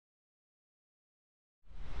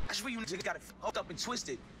That's where you niggas got it hooked up and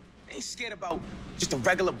twisted. They ain't scared about just a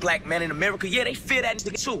regular black man in America. Yeah, they fear that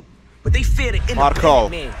nigga too. But they fear the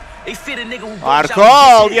independent man. They fear the nigga who goes out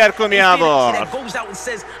that goes out and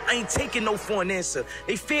says, I ain't taking no for an answer.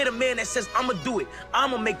 They fear the man that says, I'ma do it.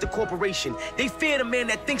 I'ma make the corporation. They fear the man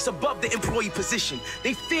that thinks above the employee position.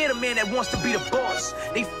 They fear the man that wants to be the boss.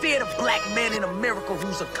 They fear the black man in America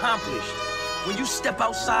who's accomplished. When you step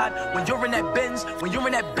outside, when you're in that Benz, when you're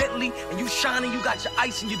in that Bentley, and you shining, you got your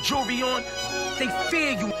ice and your jewelry on, they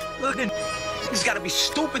fear you. Look, niggas gotta be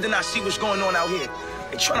stupid to not see what's going on out here.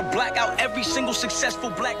 They trying to black out every single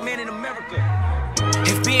successful black man in America.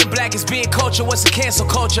 If being black is being culture, what's a cancel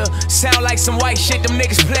culture? Sound like some white shit them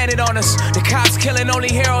niggas planted on us. The cops killing, only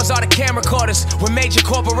heroes are the camera recorders. With major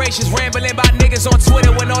corporations rambling about niggas on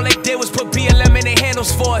Twitter when all they did was put BLM in their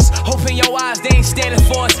handles for us. Open your eyes, they ain't standing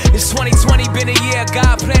for us. It's 2020, been a year,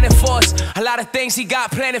 God planning for us. A lot of things he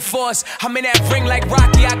got planted for us. I'm in that ring like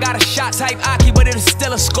Rocky, I got a shot type Aki, but it is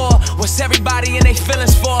still a score. What's everybody in they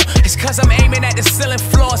feelings for? It's cause I'm aiming at the ceiling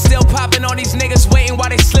floor. Still popping on these niggas, waiting while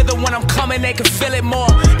they slither. When I'm coming, they can feel it more.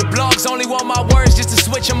 The blogs only want my words just to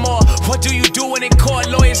switch them more. What do you do when in court?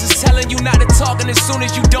 Lawyers is telling you not to talk, and as soon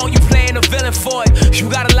as you don't, you playing a villain for it. You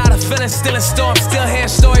got a lot of feelings still in store. I'm still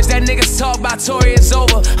hearing stories that niggas talk about Tory is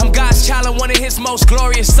over. I'm God's child and one of his most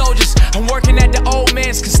glorious soldiers. I'm working at the old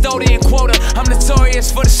man's custodian quota. I'm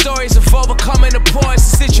notorious for the stories of overcoming the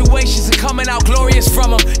poorest situations and coming out glorious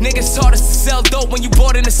from them. Niggas taught us to sell dope when you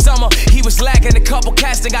bought in the summer. He was lacking a couple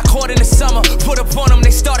cats that got caught in the summer. Put up on him,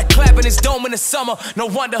 they started clapping his dome in the summer. No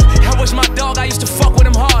wonder, I wish my dog, I used to fuck with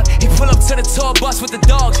him hard. He pull up to the tour bus with the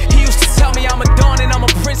dogs. He used to tell me I'm a dawn and I'm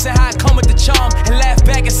a prince and how I come with the charm. And laugh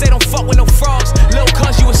back and say don't fuck with no frogs. Lil'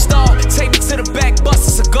 cuz you a star, take me to the back, bust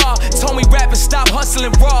a cigar. Told me rap and stop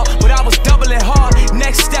hustling raw, but I was doubling hard.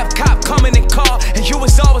 Next step, cop coming in car, and you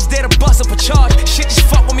was always there to bust up a charge. Shit just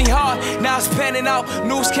fuck with me hard, now it's panning out.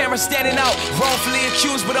 News camera standing out, wrongfully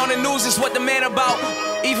accused, but on the news is what the man about.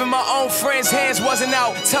 Even my own friends' hands wasn't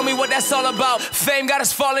out. Tell me what that's all about. Fame got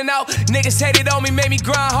us falling out. Niggas hated on me, made me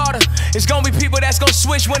grind harder. It's gonna be people that's gonna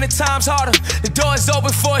switch when the time's harder. The door is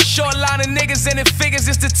open for a short line of niggas, and it figures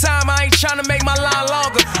it's the time. I ain't trying to make my line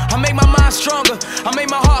longer. I make my mind stronger, I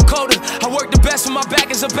make my heart colder. I work the best when my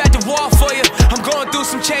back is up at the wall for you. I'm going through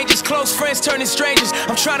some changes, close friends turning strangers.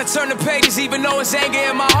 I'm trying to turn the pages, even though it's anger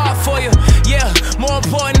in my heart for you. Yeah, more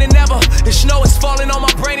important than ever. The snow is falling on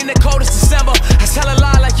my brain in the coldest December. I tell a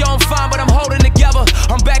lie like yo, I'm fine, but I'm holding together.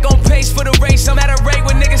 I'm back on pace for the race. I'm at a rate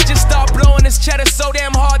where niggas just start blowing this cheddar so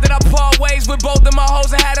damn hard that I part ways with both of my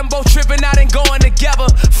hoes. I had them both tripping out and going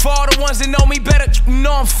together. For all the ones that know me better, you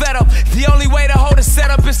know I'm fed up. The only way to hold a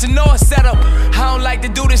setup is to know a setup. I don't like to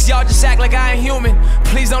do this, y'all just act like I ain't human.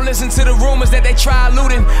 Please don't listen to the rumors that they try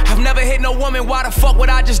eluding. I've never hit no woman, why the fuck would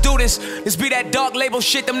I just do this? This be that dark label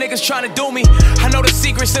shit them niggas trying to do me. I know the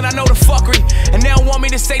secrets and I know the fuckery, and they don't want me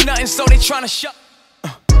to say nothing, so they trying to shut.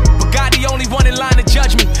 God the only one in line to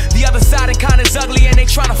judge me. The other side and kinda's ugly and they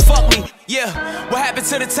tryna fuck me. Yeah, what happened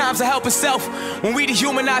to the times of help itself? When we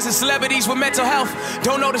dehumanizing celebrities with mental health.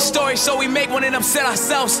 Don't know the story, so we make one and upset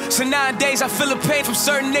ourselves. So nowadays I feel the pain from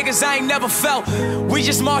certain niggas I ain't never felt. We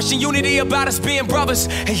just marched in unity about us being brothers,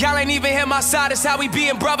 and y'all ain't even hear my side, it's how we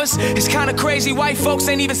being brothers. It's kinda crazy, white folks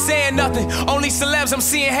ain't even saying nothing. Only celebs I'm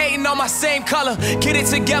seeing hating on my same color. Get it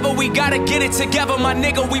together, we gotta get it together. My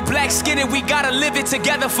nigga, we black skinned, we gotta live it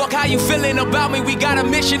together. Fuck how you feeling about me, we got a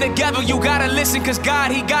mission together. You gotta listen, cause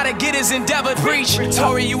God, he gotta get his endeavor. Preach,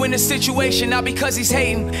 Tory, you in this situation, not because he's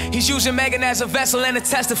hating. He's using Megan as a vessel and a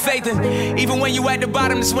test of faith. And even when you at the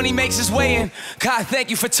bottom, that's when he makes his way in. God, thank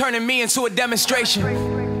you for turning me into a demonstration.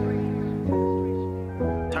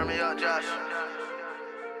 Turn me up, Josh.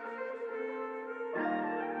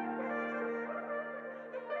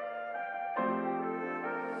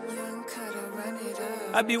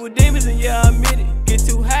 I be with demons and yeah, I admit it. Get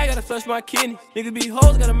too high, gotta flush my kidney. Niggas be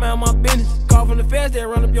hoes, gotta mind my business. Call from the feds, they'll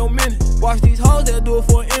run up your minute. Watch these hoes, they'll do it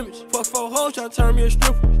for an image. Fuck 4 hoes, tryna turn me a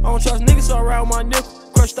stripper. I don't trust niggas, so I ride with my nickel.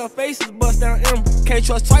 Crushed up faces, bust down M. Can't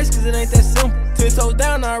trust twice, cause it ain't that simple. 10 toes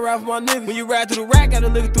down, now I ride for my niggas. When you ride through the rack, gotta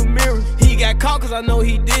look it through mirrors. He got caught, cause I know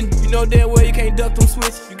he didn't. You know damn well you can't duck them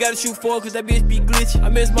switches. You gotta shoot forward, cause that bitch be glitchy. I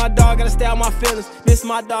miss my dog, gotta stay out my feelings. Miss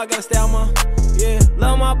my dog, gotta stay out my... Yeah,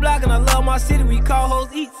 love my block and I love my city, we call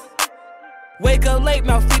hoes eats. Wake up late,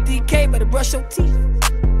 mouth 50K, better brush your teeth.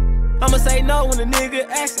 I'ma say no when a nigga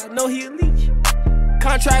asks, I know he a leech.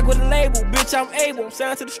 Contract with a label, bitch, I'm able, I'm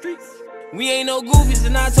signed to the streets. We ain't no goofies,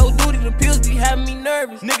 and I told duty, the pills be having me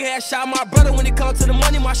nervous. Nigga had shot my brother when it come to the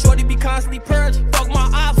money, my shorty be constantly purging. Fuck my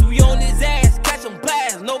ops, we on his ass, catch him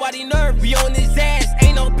blast, nobody nervous. We on his ass,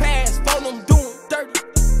 ain't no pass, phone them doing dirty.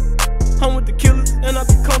 I'm with the killers, and I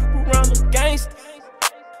be comfortable.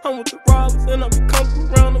 I'm with the robbers and I be coming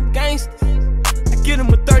around them gangsters. I get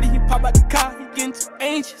him a 30, he pop out the car, he getting too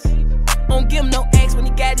anxious. Don't give him no X when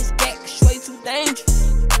he got his gat, straight too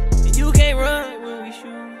dangerous. And you can't run when we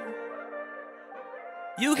shoot.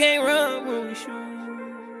 You can't run when we shoot.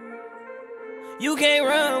 You can't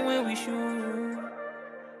run when we shoot.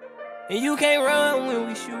 And you can't run when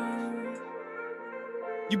we shoot.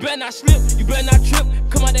 You better not slip, you better not trip.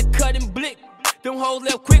 Come out that cut and blick. Them hoes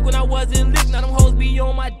left quick when I wasn't lit. Now them hoes be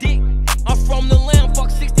on my dick. I'm from the lamb, fuck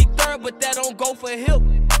 63rd, but that don't go for hip.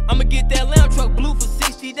 I'ma get that lamb truck blue for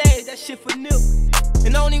 60 days, that shit for nip.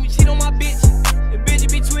 And I don't even cheat on my bitch. And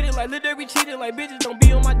bitches be tweeting like Lil Durk be cheating, like bitches don't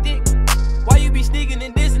be on my dick. Why you be sneaking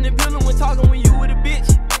and dissing and peeling when talking when you with a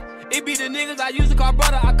bitch? It be the niggas I used to call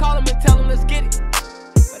brother, I call them and tell them let's get it.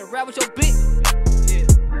 Better rap with your bitch,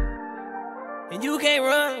 yeah. And you can't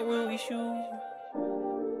run when we shoot.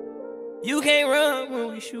 You can't run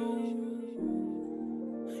when we shoot.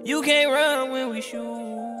 You can't run when we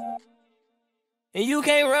shoot. And you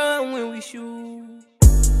can't run when we shoot.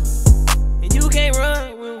 And you can't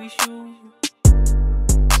run when we shoot.